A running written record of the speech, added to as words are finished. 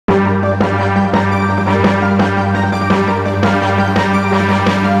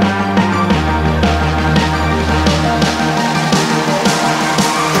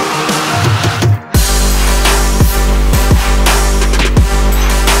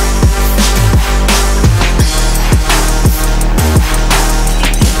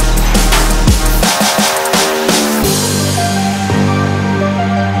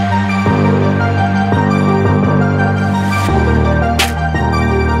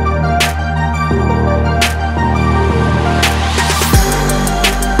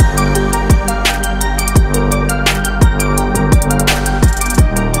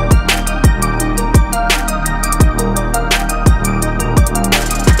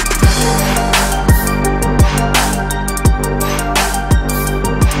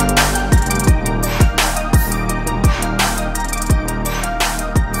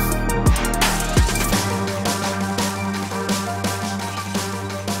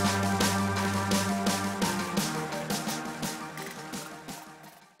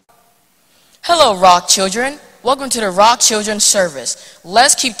Hello, Rock Children. Welcome to the Rock Children service.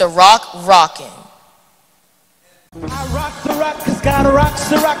 Let's keep the rock rocking. I rock the rock, cause God rocks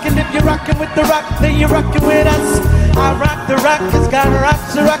the rock, and if you're rocking with the rock, then you're rocking with us. I rock the rock, cause God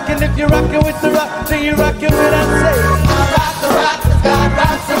rocks the rock, and if you're rocking with the rock, then you're rocking with us. Say, I rock the rock, cause God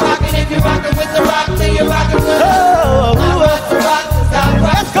rocks the rock, and if you're rocking with the rock, then you're rocking with us. Oh, I rock the rock, cause God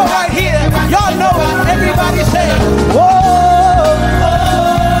rocks. Let's go right here. Y'all know it. Everybody say, whoa.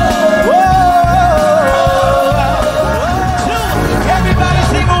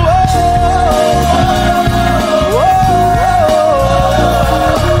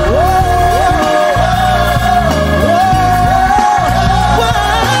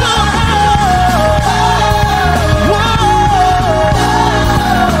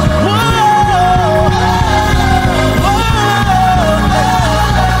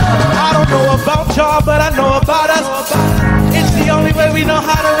 But I know about us. It's the only way we know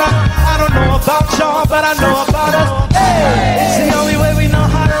how to rock. I don't know about y'all, but I know about us. Hey, it's the only way we know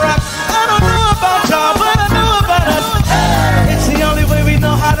how to rock. I don't know about y'all, but I know about us. Hey, it's the only way we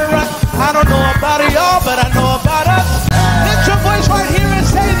know how to rock. I don't know about y'all, but I know about us. Lift your voice right here and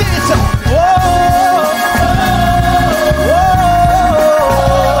say this. Whoa.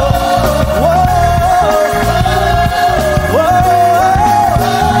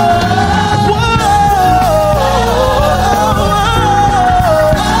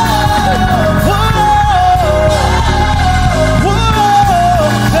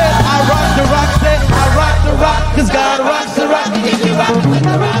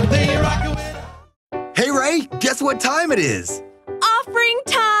 Hey Ray, guess what time it is? Offering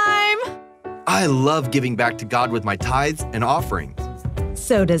time! I love giving back to God with my tithes and offerings.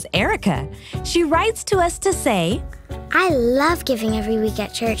 So does Erica. She writes to us to say, I love giving every week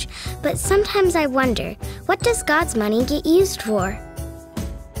at church, but sometimes I wonder, what does God's money get used for?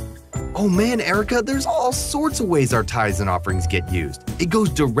 Oh man, Erica, there's all sorts of ways our tithes and offerings get used. It goes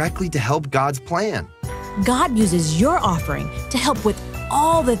directly to help God's plan. God uses your offering to help with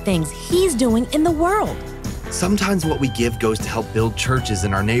all the things He's doing in the world. Sometimes what we give goes to help build churches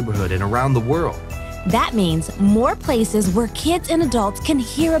in our neighborhood and around the world. That means more places where kids and adults can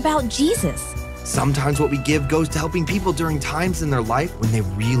hear about Jesus. Sometimes what we give goes to helping people during times in their life when they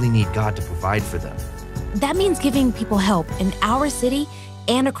really need God to provide for them. That means giving people help in our city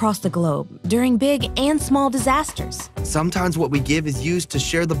and across the globe during big and small disasters. Sometimes what we give is used to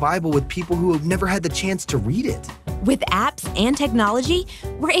share the Bible with people who have never had the chance to read it. With apps and technology,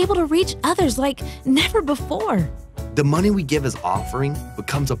 we're able to reach others like never before. The money we give as offering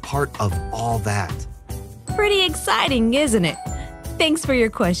becomes a part of all that. Pretty exciting, isn't it? Thanks for your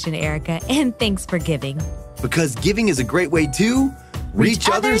question, Erica, and thanks for giving. Because giving is a great way to reach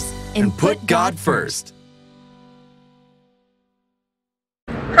others and put God first.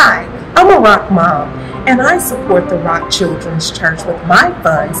 Hi, I'm a Rock Mom, and I support the Rock Children's Church with my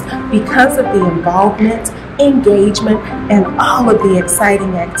funds because of the involvement, engagement, and all of the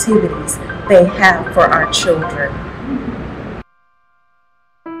exciting activities they have for our children.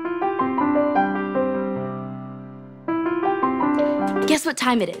 Guess what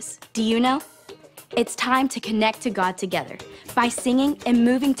time it is? Do you know? It's time to connect to God together by singing and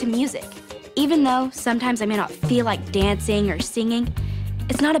moving to music. Even though sometimes I may not feel like dancing or singing,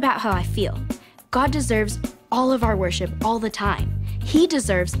 it's not about how I feel. God deserves all of our worship all the time. He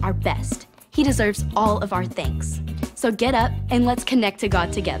deserves our best. He deserves all of our thanks. So get up and let's connect to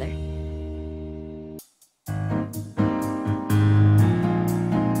God together.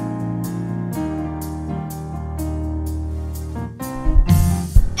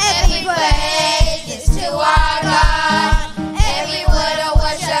 Every praise is to our God. Every word of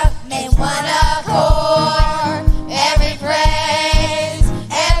worship in one accord. Every praise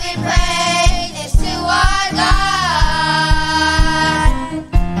is to our God.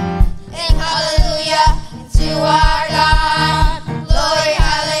 Sing hallelujah to our God. Glory,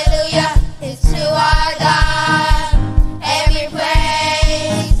 hallelujah.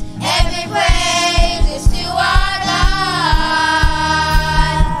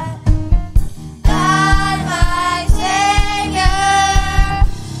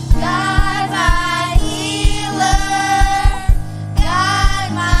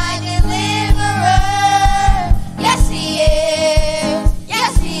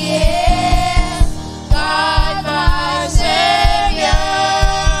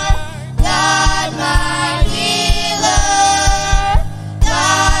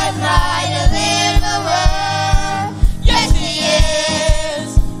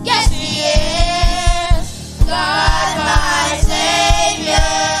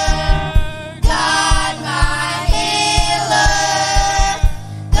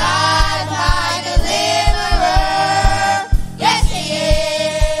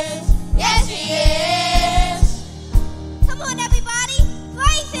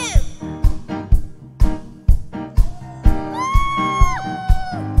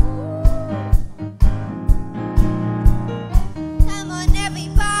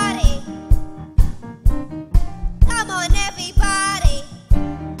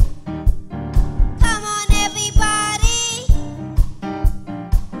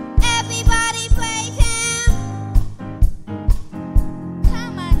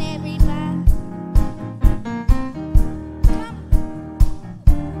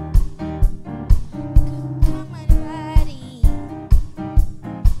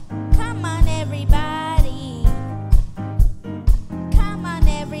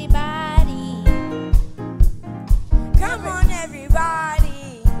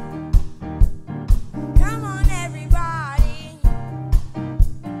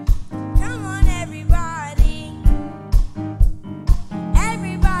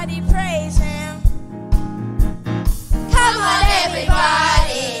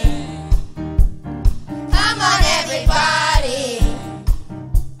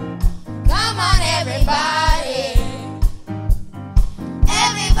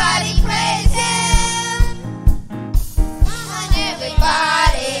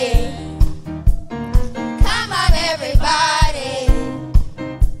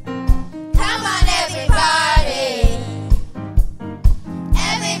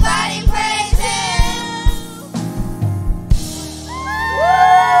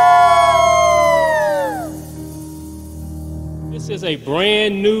 is a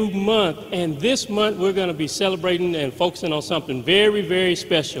brand new month, and this month we're going to be celebrating and focusing on something very, very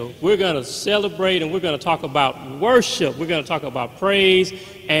special. We're going to celebrate and we're going to talk about worship. We're going to talk about praise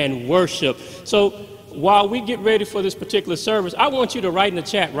and worship. So while we get ready for this particular service, I want you to write in the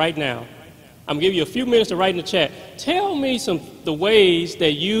chat right now. I'm going to give you a few minutes to write in the chat. Tell me the ways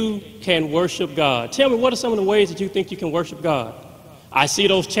that you can worship God. Tell me, what are some of the ways that you think you can worship God? I see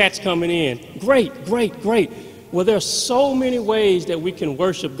those chats coming in. Great, great, great. Well, there are so many ways that we can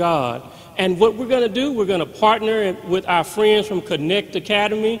worship God. And what we're going to do, we're going to partner with our friends from Connect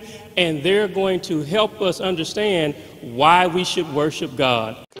Academy, and they're going to help us understand why we should worship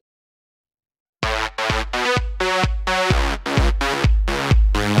God.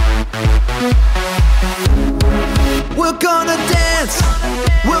 We're gonna dance,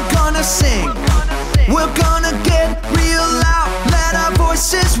 we're gonna sing, we're gonna get real loud, let our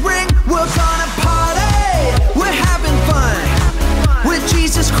voices ring. We're gonna party, we're having fun with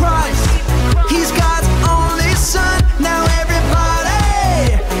Jesus Christ. He's God's only son. Now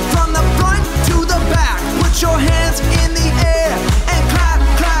everybody, from the front to the back, put your hands in the air and clap,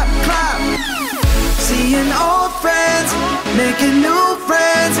 clap, clap. Seeing old friends, making new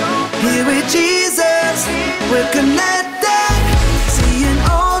friends, here with Jesus, we're connected. Seeing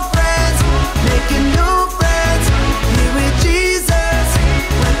old friends, making new friends, here with Jesus,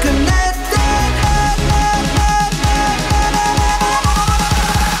 we're connected.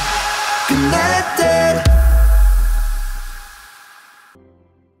 Connected.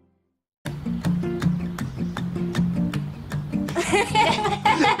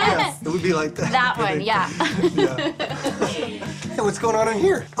 Yes, it would be like that. That one, yeah. Hey, what's going on in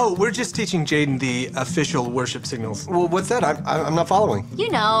here? Oh, we're just teaching Jaden the official worship signals. Well, what's that? I'm not following. You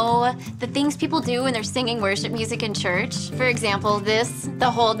know, the things people do when they're singing worship music in church. For example,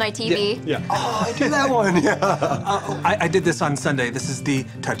 the hold my TV. Yeah. Oh, I do that one, yeah. I did this on Sunday. This is the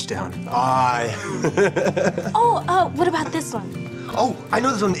touchdown. What about this one? Oh, I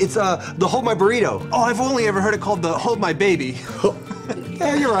know this one. It's the hold my burrito. Oh, I've only ever heard it called the hold my baby.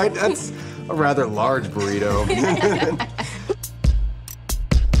 Yeah, you're right. That's a rather large burrito.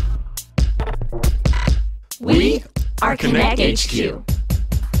 We are Connect HQ.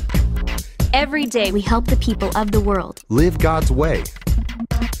 Every day we help the people of the world. Live God's way.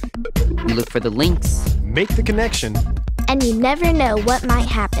 We look for the links. Make the connection. And you never know what might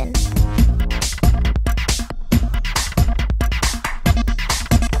happen.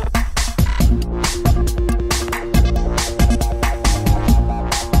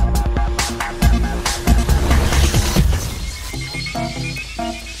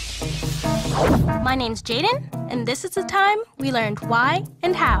 My name's Jaden, and this is the time we learned why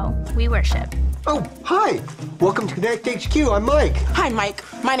and how we worship. Oh, hi. Welcome to Connect HQ. I'm Mike. Hi, Mike.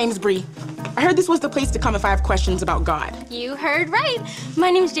 My name's Bree. I heard this was the place to come if I have questions about God. You heard right.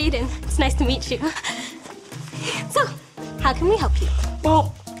 My name's Jaden. It's nice to meet you. So, how can we help you?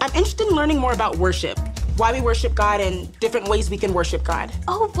 Well, I'm interested in learning more about worship, why we worship God, and different ways we can worship God.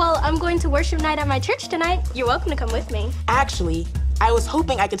 Oh, well, I'm going to worship night at my church tonight. You're welcome to come with me. Actually, I was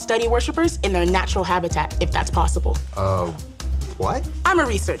hoping I could study worshipers in their natural habitat, if that's possible. What? I'm a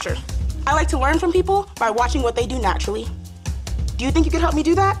researcher. I like to learn from people by watching what they do naturally. Do you think you could help me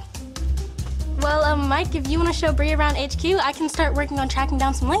do that? Well, Mike, if you want to show Bree around HQ, I can start working on tracking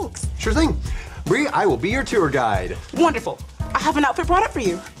down some links. Sure thing. Bree, I will be your tour guide. Wonderful. I have an outfit brought up for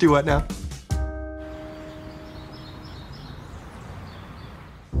you. Do what now?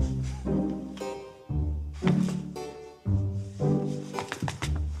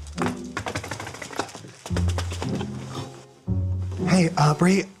 Hey,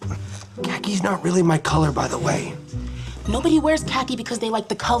 Bree, khaki's not really my color, by the way. Nobody wears khaki because they like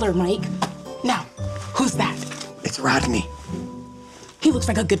the color, Mike. Now, who's that? It's Rodney. He looks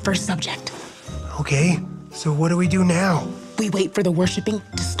like a good first subject. Okay, so what do we do now? We wait for the worshiping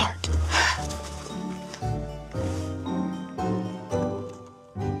to start.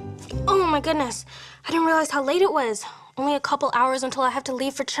 Oh my goodness. I didn't realize how late it was. Only a couple hours until I have to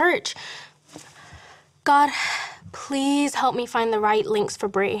leave for church. God, please help me find the right links for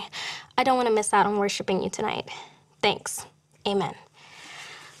Bree. I don't want to miss out on worshiping you tonight. Thanks. Amen.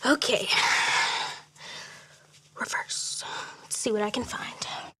 Okay. Reverse. Let's see what I can find.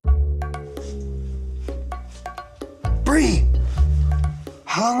 Bree!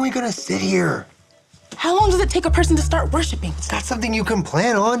 How long are we gonna sit here? How long does it take a person to start worshiping? It's not something you can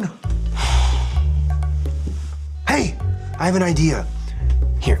plan on. Hey, I have an idea.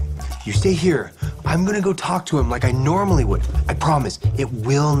 Here, you stay here. I'm gonna go talk to him like I normally would. I promise, it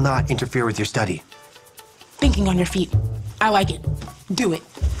will not interfere with your study. Thinking on your feet. I like it. Do it.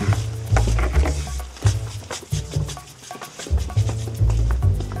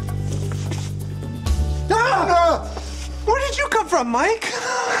 a mic?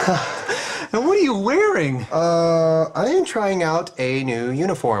 And what are you wearing? I am trying out a new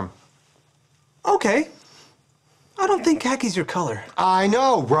uniform. Okay. I don't think khaki's your color. I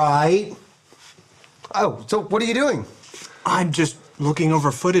know, right? Oh, so what are you doing? I'm just looking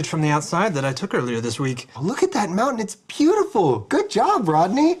over footage from the outside that I took earlier this week. Oh, look at that mountain. It's beautiful. Good job,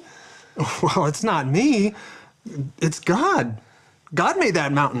 Rodney. Well, it's not me. It's God. God made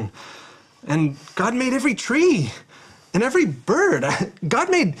that mountain. And God made every tree and every bird.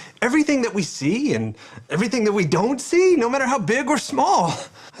 God made everything that we see and everything that we don't see, no matter how big or small.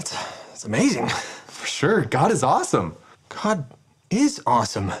 It's amazing. For sure. God is awesome. God is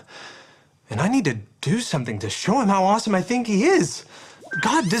awesome. And I need to do something to show him how awesome I think he is.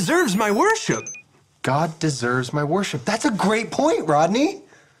 God deserves my worship. God deserves my worship. That's a great point, Rodney.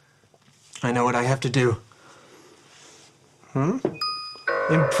 I know what I have to do.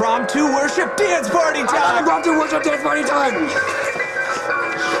 Impromptu worship dance party time! Impromptu worship dance party time!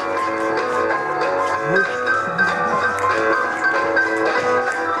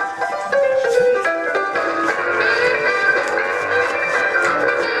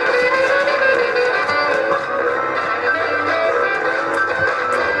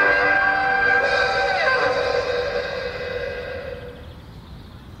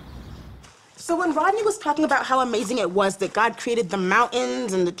 So when Rodney was talking about how amazing it was that God created the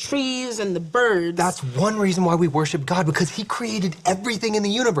mountains and the trees and the birds... That's one reason why we worship God, because he created everything in the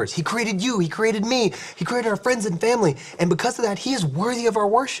universe. He created you, he created me, he created our friends and family, and because of that, he is worthy of our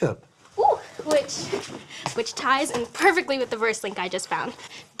worship. Ooh, which ties in perfectly with the verse link I just found.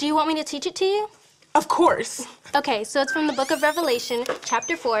 Do you want me to teach it to you? Of course. Okay, so it's from the book of Revelation,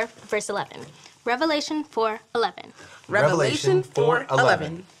 chapter 4, verse 11. Revelation 4:11. Revelation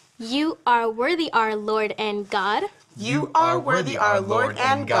 4:11. You are worthy, our Lord and God. You are worthy, our Lord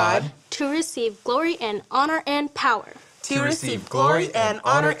and God, to receive glory and honor and power. to receive glory and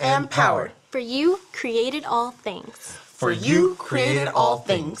honor and power. For you created all things. For you created all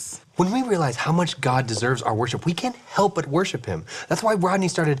things. When we realize how much God deserves our worship, we can't help but worship him. That's why Rodney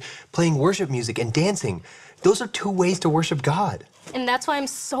started playing worship music and dancing. Those are two ways to worship God. And that's why I'm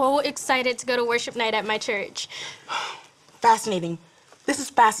so excited to go to worship night at my church. Fascinating. This is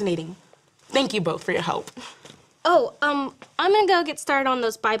fascinating. Thank you both for your help. Oh, I'm gonna go get started on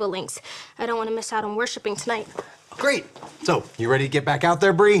those Bible links. I don't want to miss out on worshiping tonight. Great. So, you ready to get back out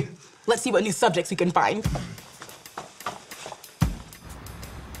there, Bree? Let's see what new subjects we can find.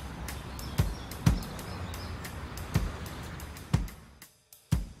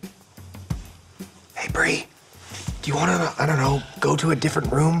 Hey, Bree, do you want to, I don't know, go to a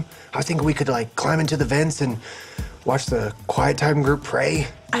different room? I was thinking we could, like, climb into the vents and watch the Quiet Time group pray.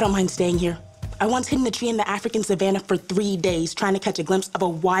 I don't mind staying here. I once hid in a tree in the African savannah for 3 days trying to catch a glimpse of a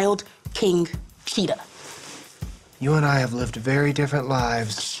wild king cheetah. You and I have lived very different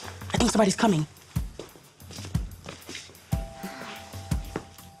lives. I think somebody's coming.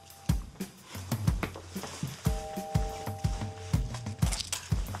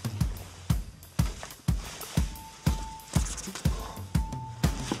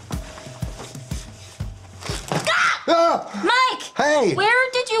 Mike! Hey!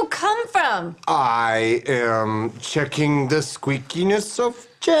 Where did you come from? I am checking the squeakiness of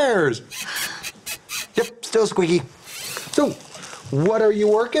chairs. Yep, still squeaky. So, what are you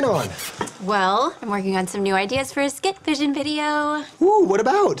working on? Well, I'm working on some new ideas for a skit vision video. Ooh, what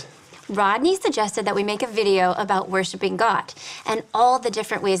about? Rodney suggested that we make a video about worshiping God and all the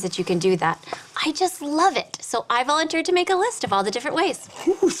different ways that you can do that. I just love it. So I volunteered to make a list of all the different ways.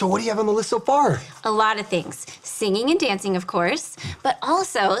 Ooh, so what do you have on the list so far? A lot of things. Singing and dancing, of course, but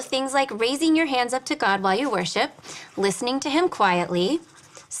also things like raising your hands up to God while you worship, listening to him quietly,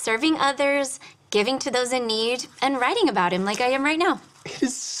 serving others, giving to those in need, and writing about him like I am right now. It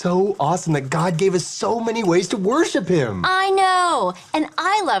is so awesome that God gave us so many ways to worship him. I know, and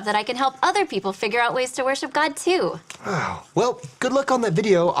I love that I can help other people figure out ways to worship God too. Wow. Well, good luck on that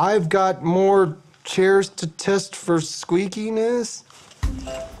video. I've got more chairs to test for squeakiness.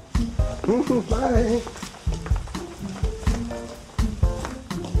 Bye.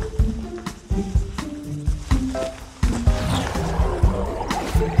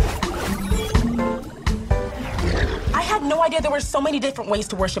 I had no idea there were so many different ways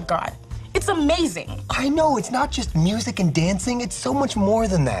to worship God. It's amazing. I know, it's not just music and dancing, it's so much more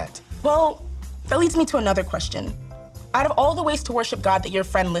than that. Well, that leads me to another question. Out of all the ways to worship God that your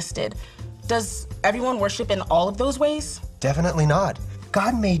friend listed, does everyone worship in all of those ways? Definitely not.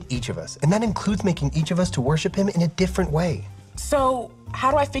 God made each of us, and that includes making each of us to worship him in a different way. So,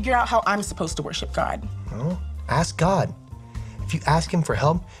 how do I figure out how I'm supposed to worship God? Well, ask God. If you ask him for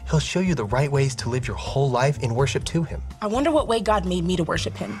help, he'll show you the right ways to live your whole life in worship to him. I wonder what way God made me to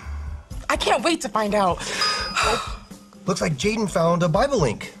worship him. I can't wait to find out. Looks like Jaden found a Bible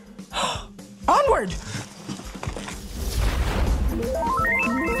link. Onward!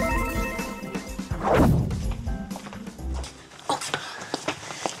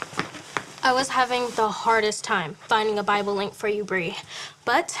 I was having the hardest time finding a Bible link for you, Bree.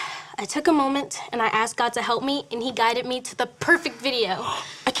 But I took a moment and I asked God to help me, and he guided me to the perfect video.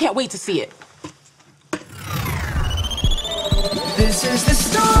 I can't wait to see it. This is the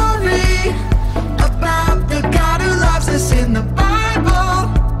story about the God who loves us in the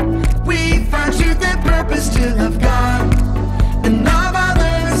Bible. We find truth and purpose to love God and love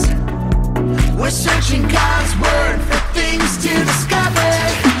others. We're searching God's word for things to discover.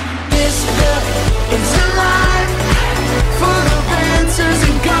 This book is alive, full of answers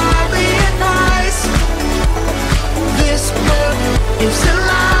and godly advice. This book is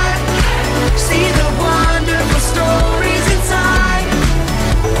alive. See the wonderful stories inside.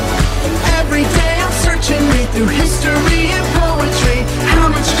 Every day I'm searching, read through history and poetry. How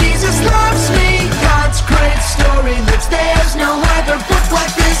much Jesus loves me. God's great story lives. There's no other book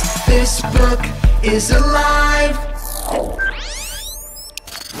like this. This book is alive.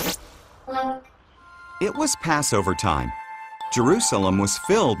 It was Passover time. Jerusalem was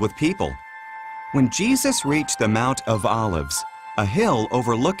filled with people. When Jesus reached the Mount of Olives, a hill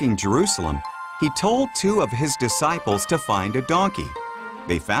overlooking Jerusalem, he told 2 of his disciples to find a donkey.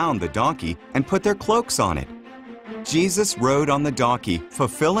 They found the donkey and put their cloaks on it. Jesus rode on the donkey,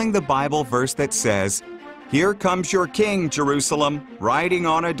 fulfilling the Bible verse that says, "Here comes your king, Jerusalem, riding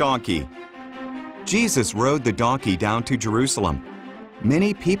on a donkey." Jesus rode the donkey down to Jerusalem.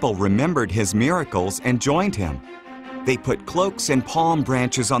 Many people remembered his miracles and joined him. They put cloaks and palm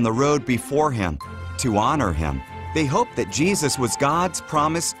branches on the road before him to honor him. They hoped that Jesus was God's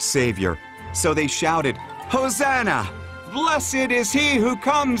promised Savior, so they shouted, "Hosanna! Blessed is he who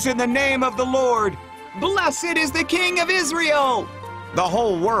comes in the name of the Lord! Blessed is the King of Israel!" The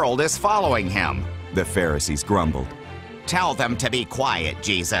whole world is following him, the Pharisees grumbled. Tell them to be quiet,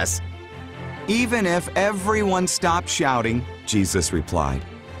 Jesus. Even if everyone stopped shouting, Jesus replied,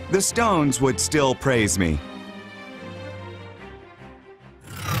 the stones would still praise me.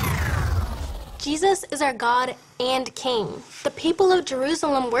 Jesus is our God and King. The people of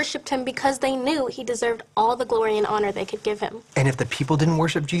Jerusalem worshipped him because they knew he deserved all the glory and honor they could give him. And if the people didn't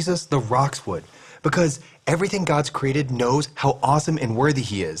worship Jesus, the rocks would. Because everything God's created knows how awesome and worthy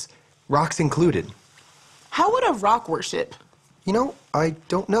he is, rocks included. How would a rock worship? You know, I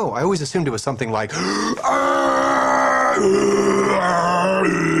don't know. I always assumed it was something like... like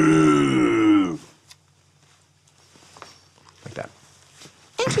that.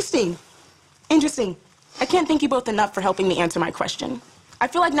 Interesting. Interesting. I can't thank you both enough for helping me answer my question. I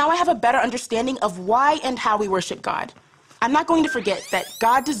feel like now I have a better understanding of why and how we worship God. I'm not going to forget that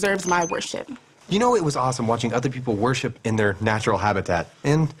God deserves my worship. You know, it was awesome watching other people worship in their natural habitat.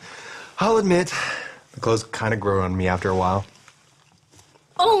 And I'll admit, the clothes kind of grow on me after a while.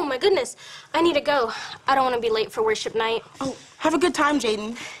 Oh my goodness, I need to go. I don't want to be late for worship night. Oh, have a good time,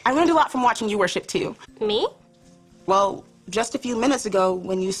 Jaden. I learned a lot from watching you worship too. Me? Well, just a few minutes ago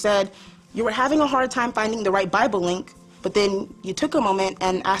when you said you were having a hard time finding the right Bible link, but then you took a moment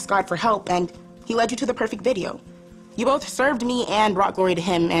and asked God for help, and he led you to the perfect video. You both served me and brought glory to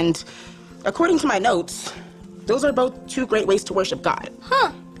him, and according to my notes, those are both 2 great ways to worship God.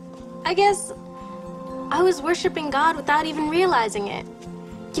 Huh. I guess I was worshiping God without even realizing it.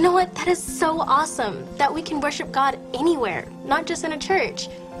 You know what? That is so awesome that we can worship God anywhere, not just in a church.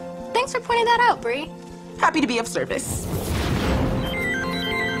 Thanks for pointing that out, Bree. Happy to be of service.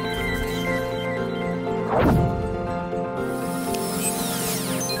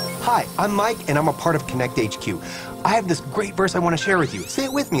 Hi, I'm Mike, and I'm a part of Connect HQ. I have this great verse I want to share with you. Say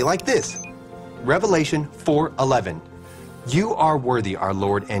it with me like this. Revelation 4:11. You are worthy, our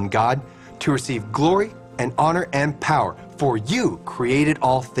Lord and God, to receive glory and honor and power, for you created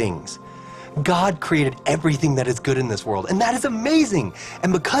all things. God created everything that is good in this world, and that is amazing.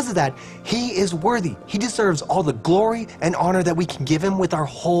 And because of that, he is worthy. He deserves all the glory and honor that we can give him with our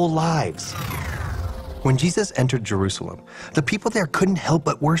whole lives. When Jesus entered Jerusalem, the people there couldn't help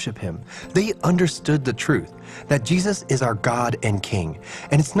but worship him. They understood the truth that Jesus is our God and King.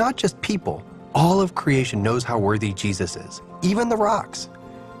 And it's not just people. All of creation knows how worthy Jesus is, even the rocks.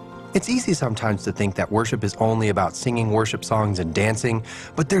 It's easy sometimes to think that worship is only about singing worship songs and dancing,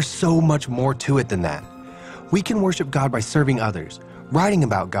 but there's so much more to it than that. We can worship God by serving others, writing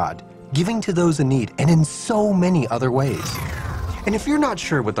about God, giving to those in need, and in so many other ways. And if you're not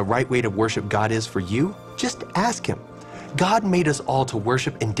sure what the right way to worship God is for you, just ask him. God made us all to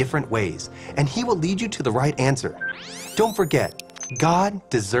worship in different ways, and He will lead you to the right answer. Don't forget, God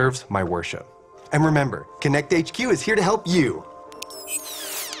deserves my worship. And remember, Connect HQ is here to help you.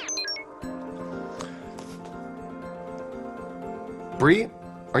 Bree,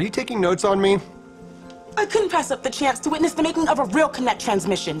 are you taking notes on me? I couldn't pass up the chance to witness the making of a real Connect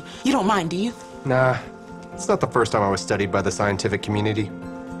transmission. You don't mind, do you? Nah, it's not the first time I was studied by the scientific community.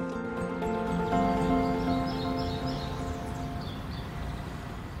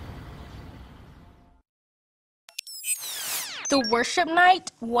 The worship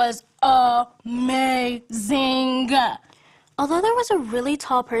night was amazing. Although there was a really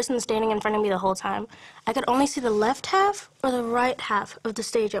tall person standing in front of me the whole time, I could only see the left half or the right half of the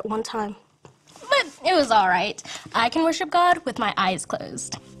stage at one time. But it was all right. I can worship God with my eyes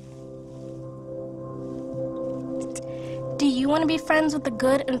closed. Do you want to be friends with the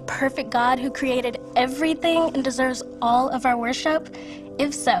good and perfect God who created everything and deserves all of our worship?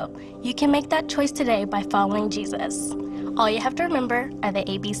 If so, you can make that choice today by following Jesus. All you have to remember are the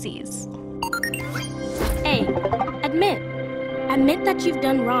ABCs. A. Admit. Admit that you've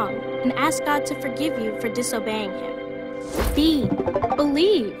done wrong and ask God to forgive you for disobeying Him. B.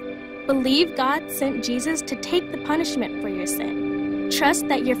 Believe. Believe God sent Jesus to take the punishment for your sin. Trust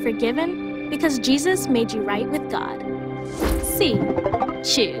that you're forgiven because Jesus made you right with God. C.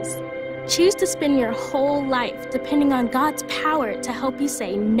 Choose. Choose to spend your whole life depending on God's power to help you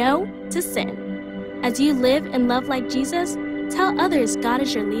say no to sin. As you live and love like Jesus, tell others God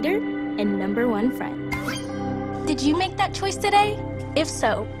is your leader and #1 friend. Did you make that choice today? If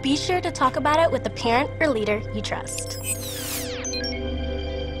so, be sure to talk about it with a parent or leader you trust.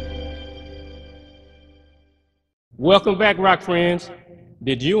 Welcome back, Rock friends.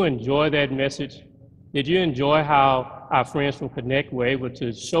 Did you enjoy that message? Did you enjoy how our friends from Connect were able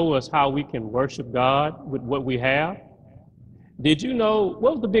to show us how we can worship God with what we have? Did you know,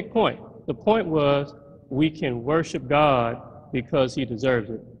 what was the big point? The point was we can worship God because He deserves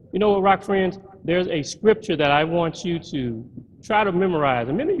it. You know what, Rock friends? There's a scripture that I want you to try to memorize.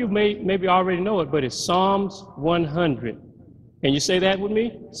 And many of you maybe already know it, but it's Psalms 100. Can you say that with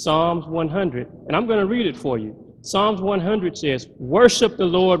me? Psalms 100. And I'm going to read it for you. Psalms 100 says, "Worship the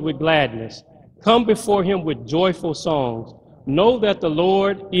Lord with gladness. Come before Him with joyful songs. Know that the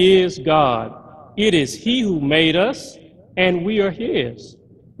Lord is God. It is He who made us, and we are His.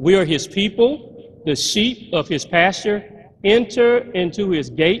 We are His people, the sheep of His pasture. Enter into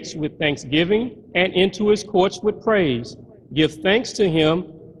His gates with thanksgiving and into His courts with praise. Give thanks to Him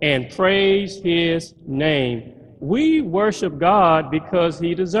and praise His name." We worship God because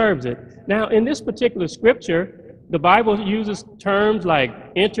He deserves it. Now, in this particular scripture, the Bible uses terms like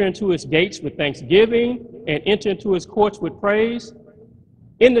enter into His gates with thanksgiving and enter into His courts with praise.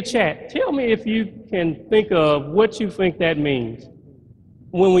 In the chat, tell me if you can think of what you think that means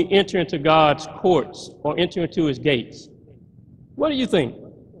when we enter into God's courts or enter into His gates. What do you think?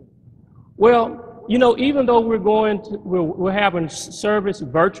 Well, you know, even though we're having service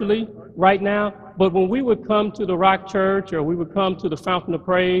virtually right now, but when we would come to the Rock Church or we would come to the Fountain of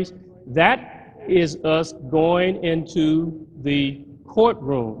Praise, that is us going into the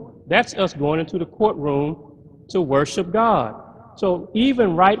courtroom. That's us going into the courtroom to worship God. So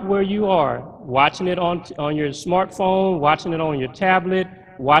even right where you are, watching it on your smartphone, watching it on your tablet,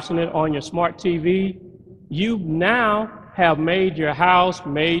 watching it on your smart TV, you now have made your house,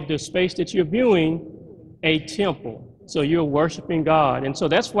 made the space that you're viewing a temple. So you're worshiping God. And so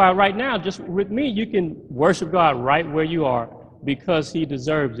that's why right now, just with me, you can worship God right where you are because He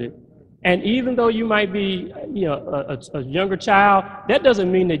deserves it. And even though you might be, you know, a younger child, that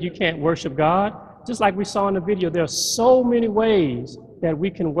doesn't mean that you can't worship God. Just like we saw in the video, there are so many ways that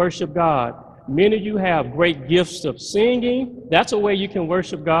we can worship God. Many of you have great gifts of singing. That's a way you can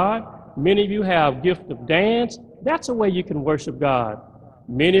worship God. Many of you have gift of dance. That's a way you can worship God.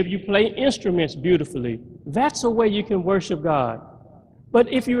 Many of you play instruments beautifully. That's a way you can worship God.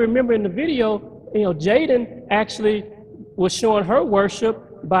 But if you remember in the video, you know, Jaden actually was showing her worship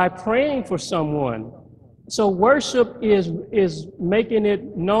by praying for someone. So worship is making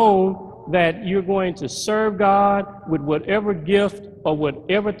it known that you're going to serve God with whatever gift or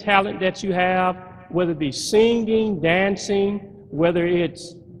whatever talent that you have, whether it be singing, dancing, whether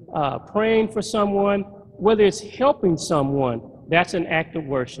it's praying for someone, whether it's helping someone. That's an act of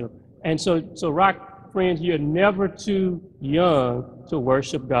worship. And so Rock friends, you're never too young to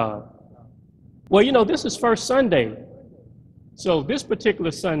worship God. Well, you know, this is First Sunday. So this particular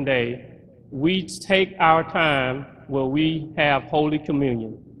Sunday, we take our time where we have Holy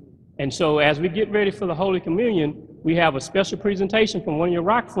Communion. And so as we get ready for the Holy Communion, we have a special presentation from one of your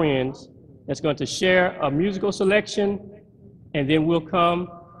Rock friends that's going to share a musical selection and then we'll come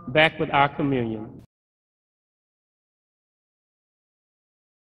back with our communion.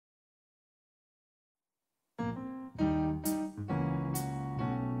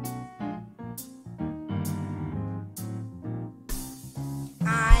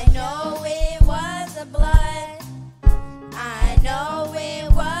 I know it was the blood. I know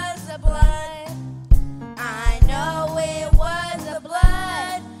it was the blood. I know it was the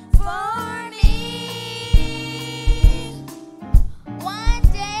blood for me. One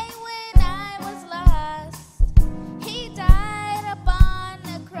day when I was lost, he died upon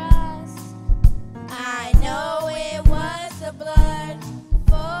the cross. I know it was the blood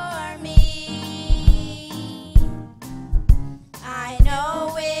for me. I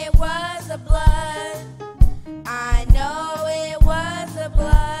know it was the blood. I know it was the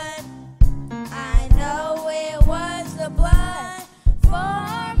blood. I know it was the blood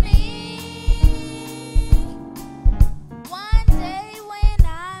for me. One day when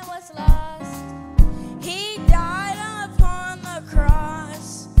I was lost, he died upon the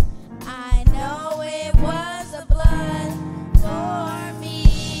cross. I know it was the blood for me.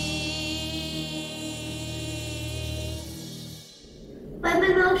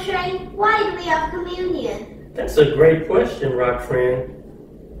 Women O'Shea, why do we have communion? That's a great question, Rock Friend.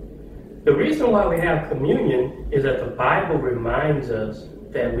 The reason why we have communion is that the Bible reminds us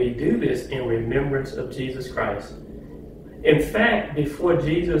that we do this in remembrance of Jesus Christ. In fact, before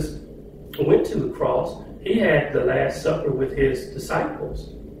Jesus went to the cross, he had the Last Supper with his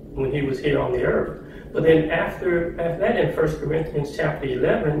disciples when he was here on the earth. But then after that, in 1 Corinthians chapter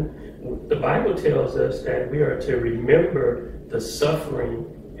 11, the Bible tells us that we are to remember the suffering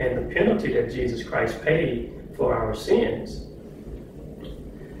and the penalty that Jesus Christ paid for our sins.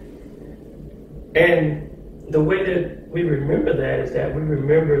 And the way that we remember that is that we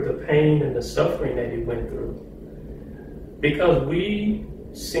remember the pain and the suffering that he went through. Because we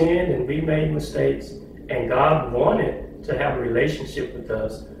sinned and we made mistakes, and God wanted to have a relationship with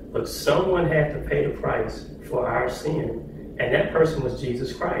us, but someone had to pay the price for our sin, and that person was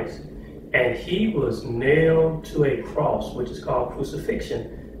Jesus Christ. And he was nailed to a cross, which is called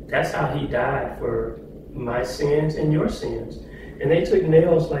crucifixion. That's how he died for my sins and your sins. And they took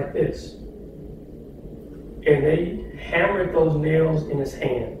nails like this, and they hammered those nails in his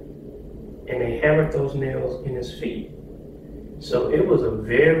hand, and they hammered those nails in his feet. So it was a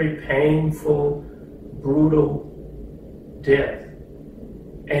very painful, brutal death.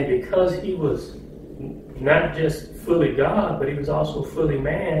 And because he was not just fully God, but he was also fully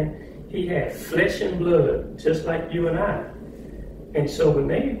man, he had flesh and blood, just like you and I. And so when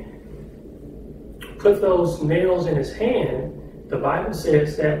they put those nails in his hand, the Bible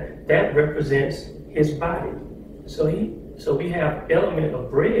says that that represents his body. So we have an element of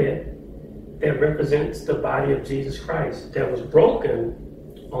bread that represents the body of Jesus Christ that was broken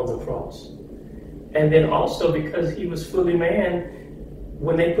on the cross. And then also because he was fully man,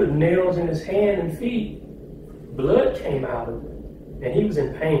 when they put nails in his hand and feet, blood came out of it, and he was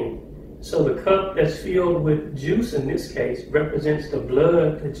in pain. So the cup that's filled with juice in this case represents the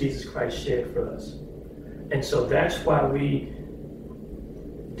blood that Jesus Christ shed for us. And so that's why we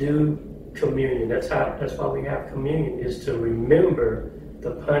do communion. That's why we have communion, is to remember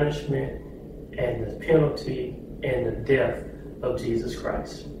the punishment and the penalty and the death of Jesus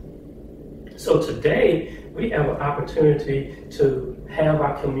Christ. So today we have an opportunity to have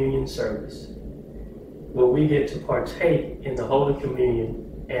our communion service where we get to partake in the Holy Communion.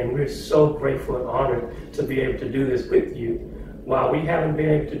 And we're so grateful and honored to be able to do this with you. While we haven't been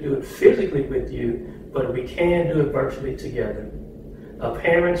able to do it physically with you, but we can do it virtually together.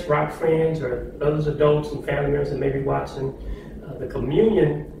 Parents, Rock Friends, or others adults and family members that may be watching, the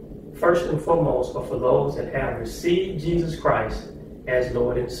communion, first and foremost, are for those that have received Jesus Christ as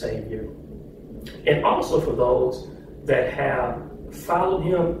Lord and Savior. And also for those that have followed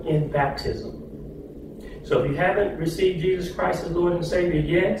him in baptism. So if you haven't received Jesus Christ as Lord and Savior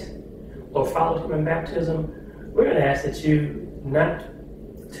yet, or followed him in baptism, we're going to ask that you not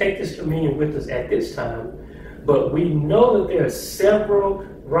take this communion with us at this time, but we know that there are several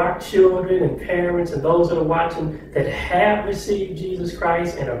Rock children and parents and those that are watching that have received Jesus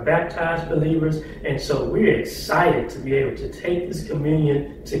Christ and are baptized believers, and so we're excited to be able to take this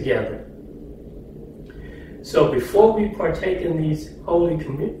communion together. So before we partake in this Holy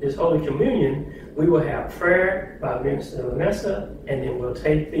Communion, we will have prayer by Minister Vanessa, and then we'll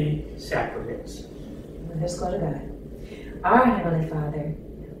take the sacraments. Let's go to God. Our Heavenly Father,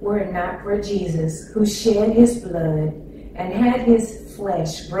 were it not for Jesus, who shed his blood and had his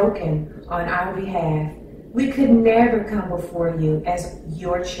flesh broken on our behalf, we could never come before you as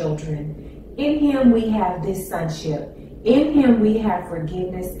your children. In him we have this sonship. In him we have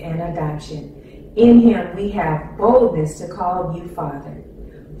forgiveness and adoption. In him we have boldness to call you Father.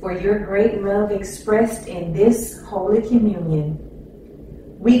 For your great love expressed in this Holy Communion,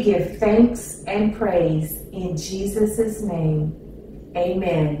 we give thanks and praise in Jesus' name.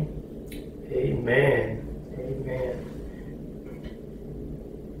 Amen. Amen. Amen.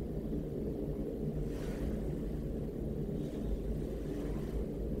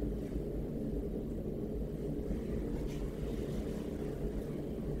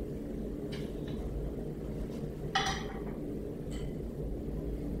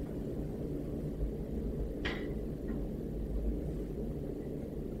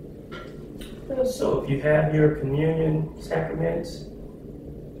 So if you have your communion sacraments,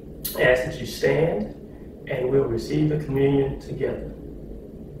 I ask that you stand and we'll receive the communion together.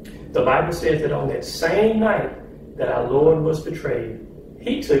 The Bible says that on that same night that our Lord was betrayed,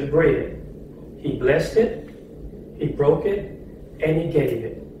 he took bread, he blessed it, he broke it, and he gave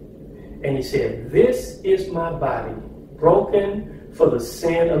it. And he said, "This is my body, broken for the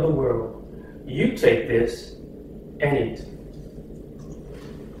sin of the world. You take this and eat."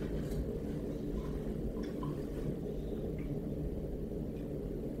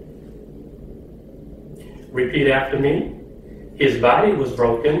 Repeat after me. His body was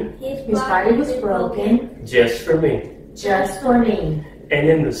broken. His body was broken Just for me. just for me. And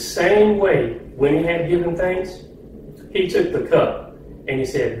in the same way, when he had given thanks, he took the cup and he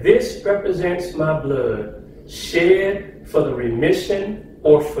said, "This represents my blood, shed for the remission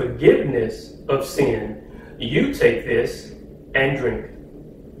or forgiveness of sin. You take this and drink."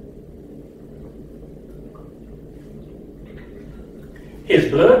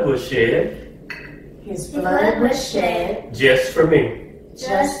 His blood was shed His blood was shed just for me.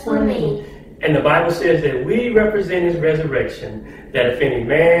 just for me. And the Bible says that we represent his resurrection, that if any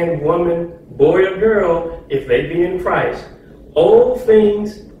man, woman, boy, or girl, if they be in Christ, old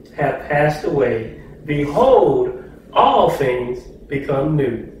things have passed away. Behold, all things become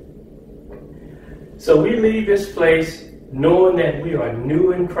new. So we leave this place knowing that we are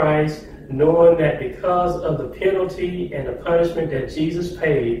new in Christ, knowing that because of the penalty and the punishment that Jesus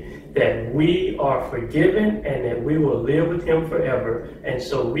paid, that we are forgiven and that we will live with him forever. And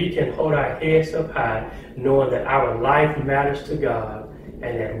so we can hold our heads up high, knowing that our life matters to God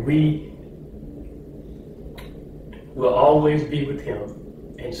and that we will always be with him.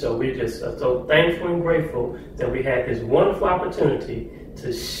 And so we're just so thankful and grateful that we had this wonderful opportunity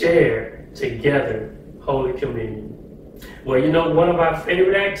to share together Holy Communion. Well, you know, one of our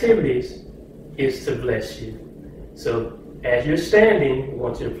favorite activities is to bless you. So as you're standing, I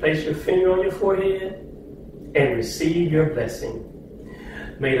want you to place your finger on your forehead and receive your blessing.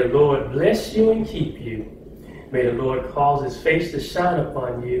 May the Lord bless you and keep you. May the Lord cause his face to shine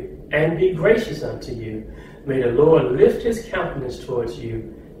upon you and be gracious unto you. May the Lord lift his countenance towards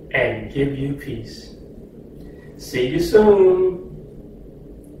you and give you peace. See you soon.